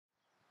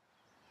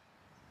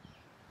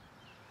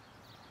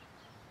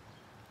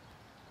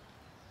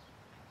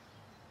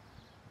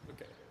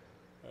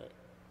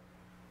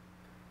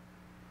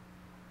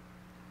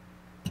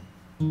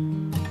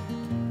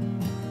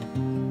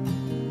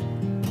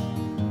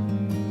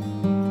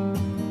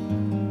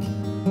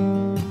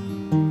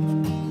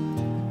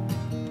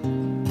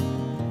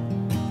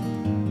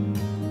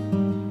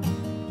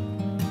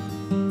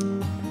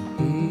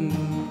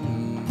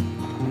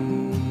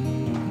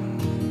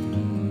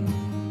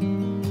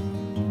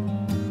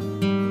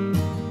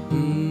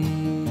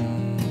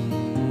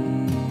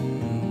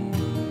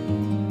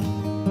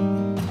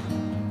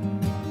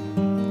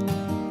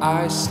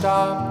I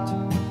stopped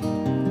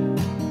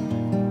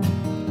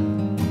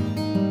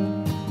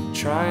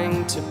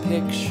trying to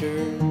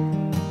picture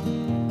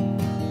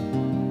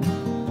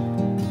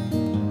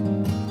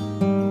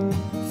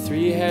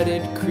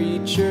three-headed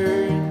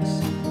creatures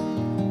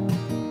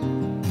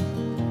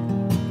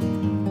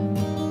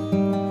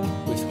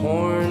with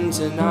horns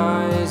and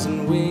eyes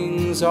and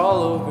wings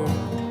all over.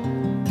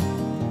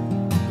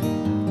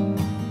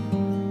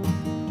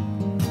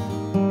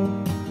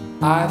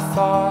 I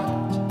thought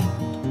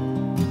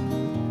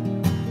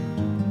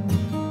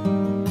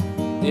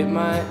it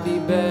might be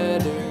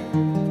better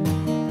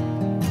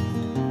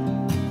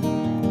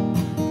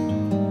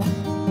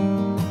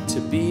to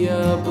be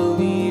a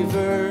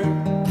believer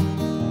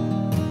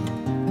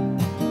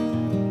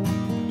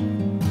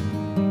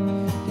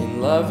in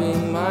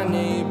loving my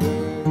neighbor.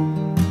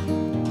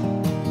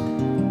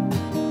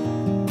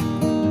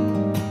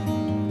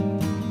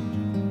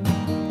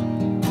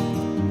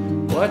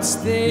 What's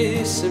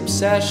this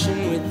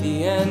obsession with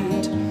the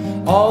end?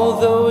 All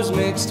those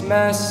mixed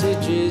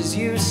messages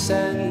you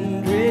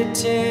send,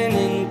 written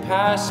in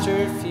past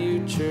or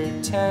future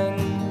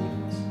tense.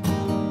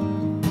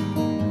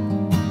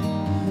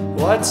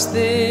 What's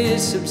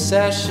this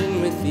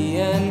obsession with the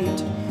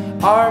end?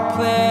 Our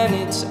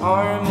planet's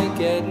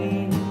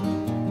Armageddon.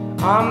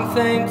 I'm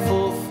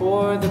thankful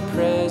for the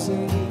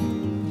present.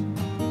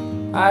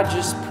 I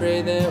just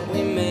pray that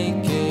we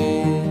make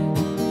it.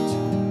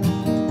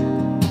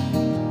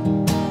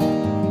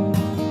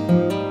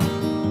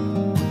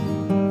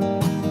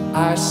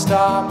 I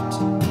stopped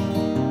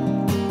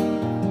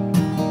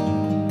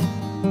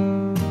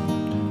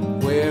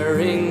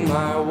wearing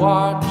my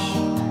watch.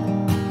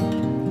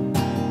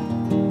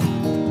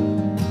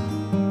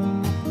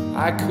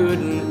 I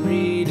couldn't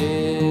read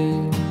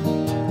it,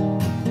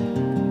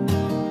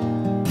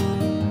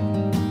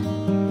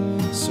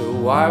 so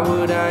why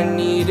would I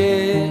need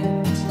it?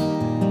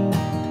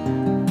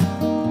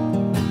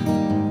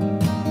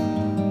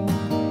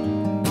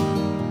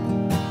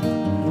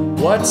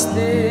 What's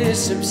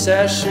this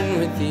obsession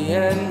with the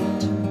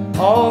end?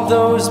 All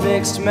those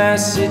mixed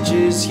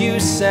messages you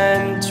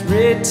sent,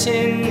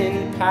 written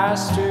in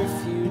past or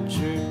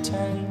future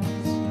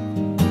tense.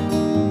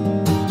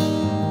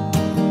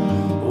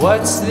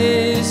 What's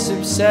this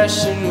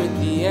obsession with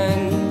the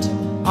end?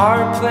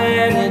 Our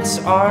planet's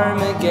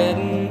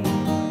Armageddon.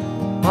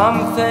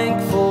 I'm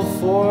thankful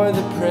for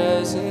the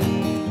present.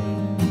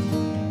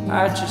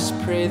 I just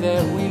pray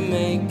that we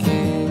make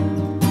it.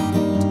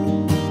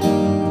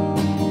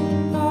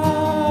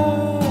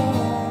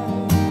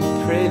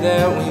 Pray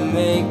that we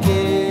make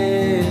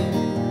it.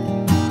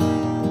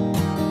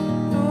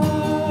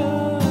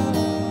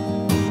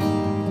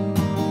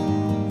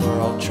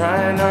 We're all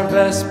trying our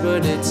best,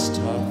 but it's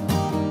tough.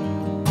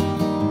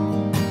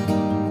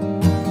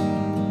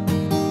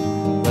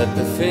 Let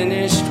the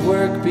finished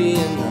work be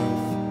enough.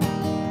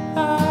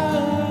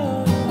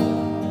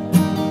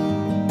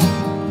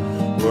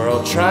 We're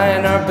all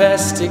trying our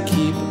best to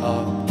keep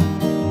up.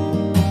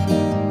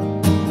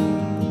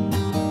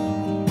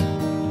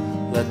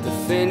 Let the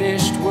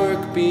finished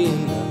work be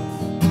enough.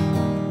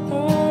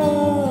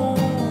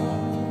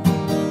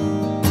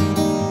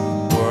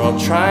 We're all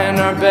trying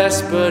our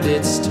best, but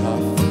it's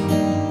tough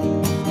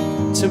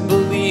to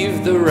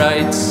believe the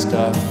right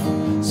stuff.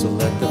 So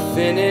let the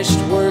finished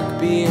work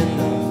be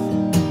enough.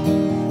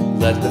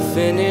 Let the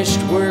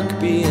finished work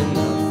be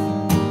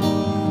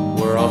enough.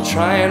 We're all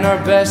trying our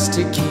best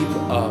to keep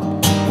up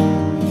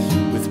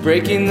with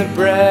breaking the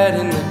bread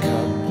in the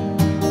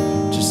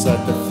cup. Just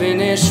let the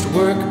finished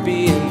work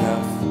be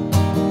enough.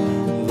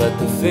 Let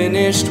the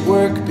finished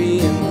work be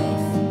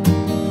enough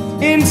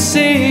and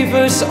save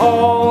us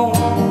all.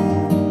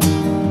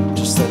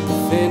 Just let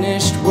the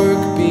finished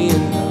work be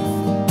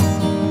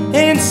enough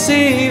and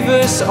save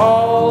us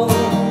all.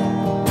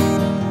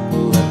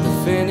 Let the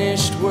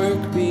finished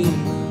work be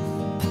enough.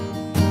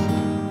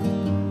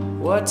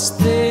 What's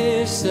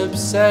this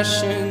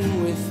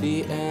obsession with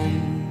the end?